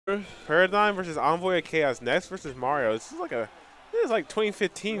Paradigm versus Envoy of Chaos. Ness versus Mario. This is like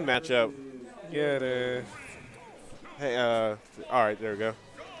 2015 matchup. Yeah, it is. Hey, all right, there we go.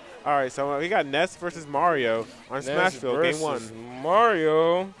 All right, so we got Ness versus Mario on Ness Smashville, game one.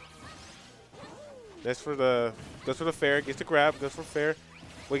 Mario. Ness goes for the fair, gets the grab, goes for fair.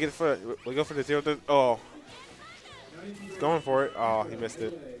 We go for the 0 to, oh. He's going for it. Oh, he missed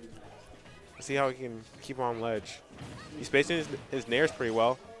it. Let's see how he can keep on ledge. He's spacing his nairs pretty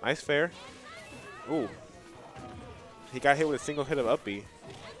well. Nice fair. Ooh. He got hit with a single hit of up B.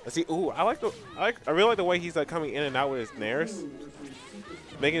 Let's see. Ooh, I really like the way he's like coming in and out with his nairs,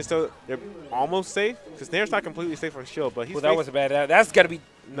 making it so they're almost safe. Because nair's not completely safe on shield, but he's. Well, that was a bad. That's gotta be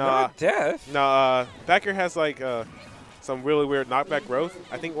not death. No, back here has like some really weird knockback growth.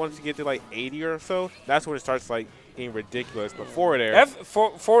 I think once you get to like 80 or so, that's when it starts like getting ridiculous. But forward air.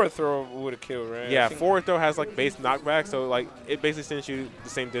 Forward throw would have killed, right? Yeah, forward throw has like base knockback, so like it basically sends you the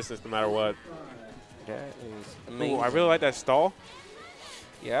same distance no matter what. That is amazing. Ooh, I really like that stall.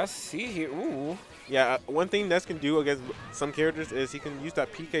 Yeah, I see here. Ooh. Yeah, one thing Ness can do against some characters is he can use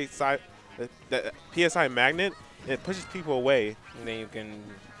that PK side, that PSI magnet, and it pushes people away. And then you can,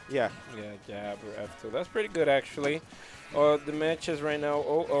 yeah, jab or F2. That's pretty good, actually. The matches right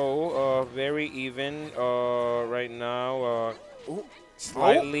now, very even right now.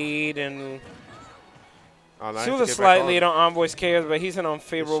 Slight lead and still a slight lead on Envoy's Chaos, but he's in an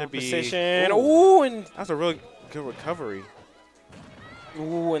unfavorable position. Ooh, and that's a really good recovery.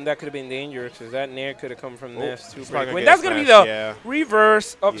 Ooh, and that could have been dangerous because that nair could have come from Ness too. That's going to be the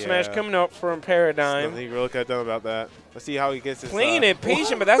reverse up smash coming up from Paradigm. Nothing he really could have done about that. Let's see how he gets his. Playing it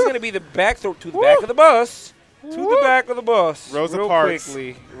patient, but that's going to be the back throw to the back of the bus. To the back of the bus. Rosa real Parks.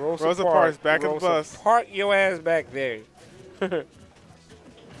 Quickly. Rosa Parks back of the bus. Park your ass back there.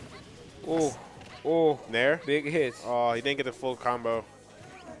 Oh. Nair? Big hits. Oh, he didn't get the full combo.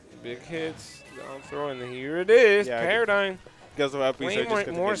 Big hits. Down throw, and here it is. Yeah, Paradigm. Goes up, way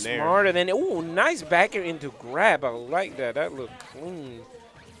more smarter than ooh, nice backer into grab. I like that. That looked clean.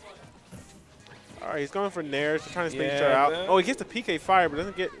 All right, he's going for nairs, trying to space each other out. Oh, he gets the PK fire, but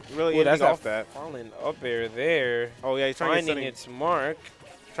doesn't get really anything off that. Falling up air there. Oh yeah, he's trying finding its mark.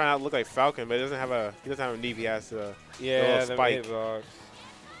 Trying to look like Falcon, but he doesn't have a knee. He has the spike.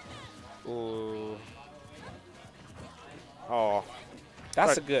 Ooh. Oh.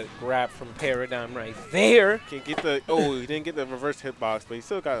 That's a good grab from Paradigm right there. Can't get the he didn't get the reverse hitbox, but he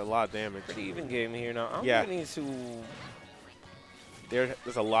still got a lot of damage. Pretty even game here now. I'm gonna need to.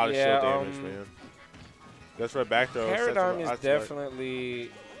 There's a lot of shield damage, man. That's for a back throw. Paradigm is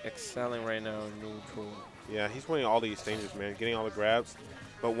definitely excelling right now in neutral. Yeah, he's winning all the exchanges, man, getting all the grabs.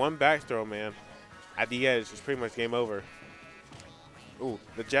 But one back throw, man, at the edge is pretty much game over. Ooh,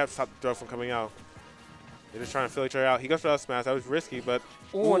 the jab stopped the throw from coming out. They're just trying to fill each other out. He goes for that smash. That was risky, but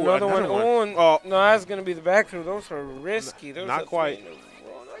another one. Oh, no, that's gonna be the back throw. Those are risky. Those not quite.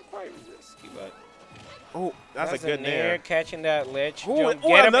 Not quite risky, but. Oh, that's a good nair. Catching that ledge. Get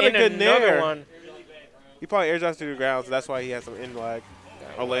him another good nair. One. He probably air drops to the ground, so that's why he has some in lag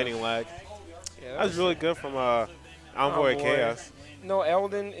or landing lag. Yeah, that was really good from Envoy Chaos. No,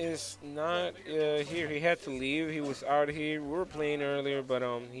 Eldon is not here. He had to leave. He was out here. We were playing earlier, but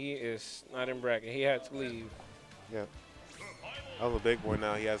he is not in bracket. He had to leave. Yeah. I was a big boy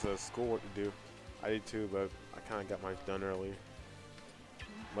now. He has schoolwork to do. I did too, but I kind of got mine done early.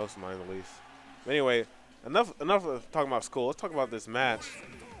 Most of mine, at least. But anyway, enough of talking about school. Let's talk about this match.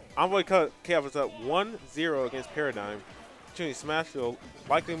 Envoy Chaos was up 1-0 against Paradigm. Choosing Smashville.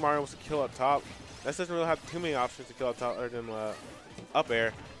 Likely Mario wants to kill up top. That doesn't really have too many options to kill up top other than up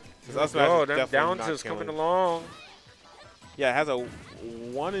air. That down tilt's coming along. Yeah, it has a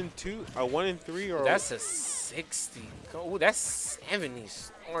 1 and 2, a 1 and 3, or that's a 60. Oh, that's 70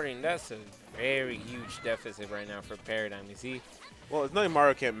 starting. That's a very huge deficit right now for Paradigm. You see? Well, it's nothing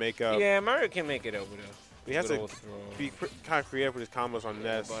Mario can't make up. Yeah, Mario can make it over though. He has to be kind of creative with his combos on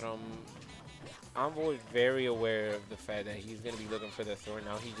Ness. But Envoy very aware of the fact that he's going to be looking for the throw.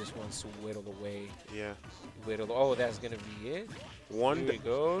 Now he just wants to whittle away. Yeah. Whittle. Oh, that's going to be it. Here he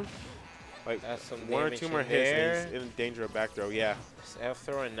goes. Like that's some one or two more hits and he's in danger of back throw. Yeah. F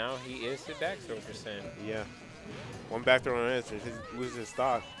throw, and now he is the back throw %. Yeah. One back throw on it, he loses his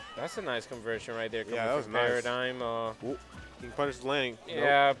stock. That's a nice conversion right there. Yeah, that was nice. Paradigm. He can punish the landing.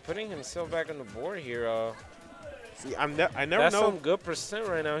 Yeah, putting himself back on the board here. See, I never know. That's some good %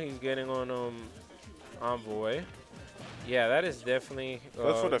 right now he's getting on Envoy. Yeah, that is definitely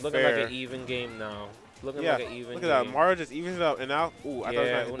looking like an even game now. Looking like an even game. Look at that. Mario just evens it up and now. Ooh, I thought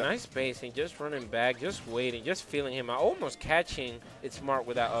it was nice spacing. Just running back, just waiting, just feeling him out. Almost catching its mark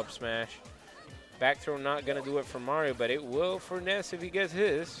with that up smash. Back throw not going to do it for Mario, but it will for Ness if he gets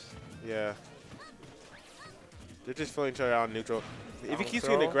his. Yeah. They're just filling each other out in neutral. If he keeps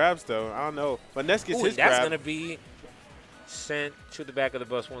throw. getting the grabs, though, I don't know. But Ness gets Ooh, his that's grab. going to be sent to the back of the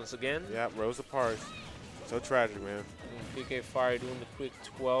bus once again. Yeah, rows apart. So tragic, man. PK Fire doing the quick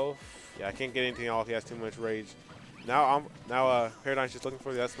 12. Yeah, I can't get anything off. He has too much rage. Now Paradigm's just looking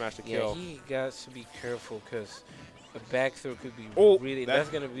for the F smash to kill. Yeah, he got to be careful because a back throw could be really. That's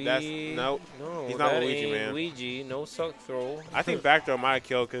gonna be. No, he's not that Luigi, ain't man. Luigi, no suck throw. I think back throw might have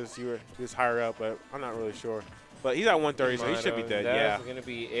killed because he was higher up, but I'm not really sure. But he's at 130, so he should be dead. Yeah. That's gonna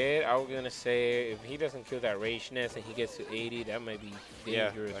be it. I was gonna say if he doesn't kill that rage Ness and he gets to 80, that might be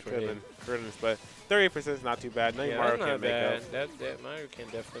dangerous that for could have him. been goodness, but 38% is not too bad. Nothing Yeah, Mario that's not can't make bad. up. That Mario can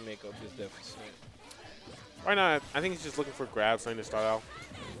definitely make up his deficit. Right now, I think he's just looking for grabs, something to start out.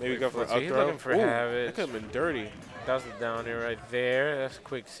 Maybe go for So up he's throw. looking for Ooh, habits. that could have been dirty. That's the down air right there. That's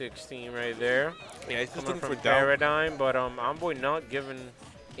quick 16 right there. Yeah, he's just Coming looking for from down. Paradigm, but Envoy not giving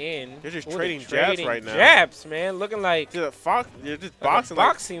in. They're just Ooh, trading they're jabs right now. Jabs, man, looking like They're just a boxing.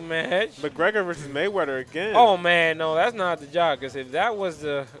 boxing match. McGregor versus Mayweather again. Oh man, no, that's not the job. Because if that was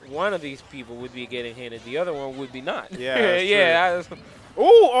the one of these people would be getting handed, the other one would be not. Yeah, yeah.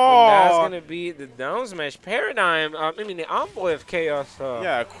 That's gonna be the down smash Paradigm. I mean the Envoy of Chaos.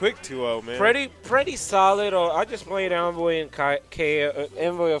 Yeah, a quick 2-0, man. Pretty solid. I just played Envoy and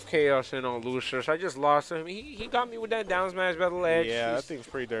Envoy of Chaos and on losers. I just lost him. He got me with that down smash battle edge. Yeah, that thing's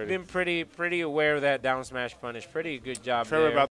pretty dirty. Been pretty aware of that down smash punish. Pretty good job Trevor there. about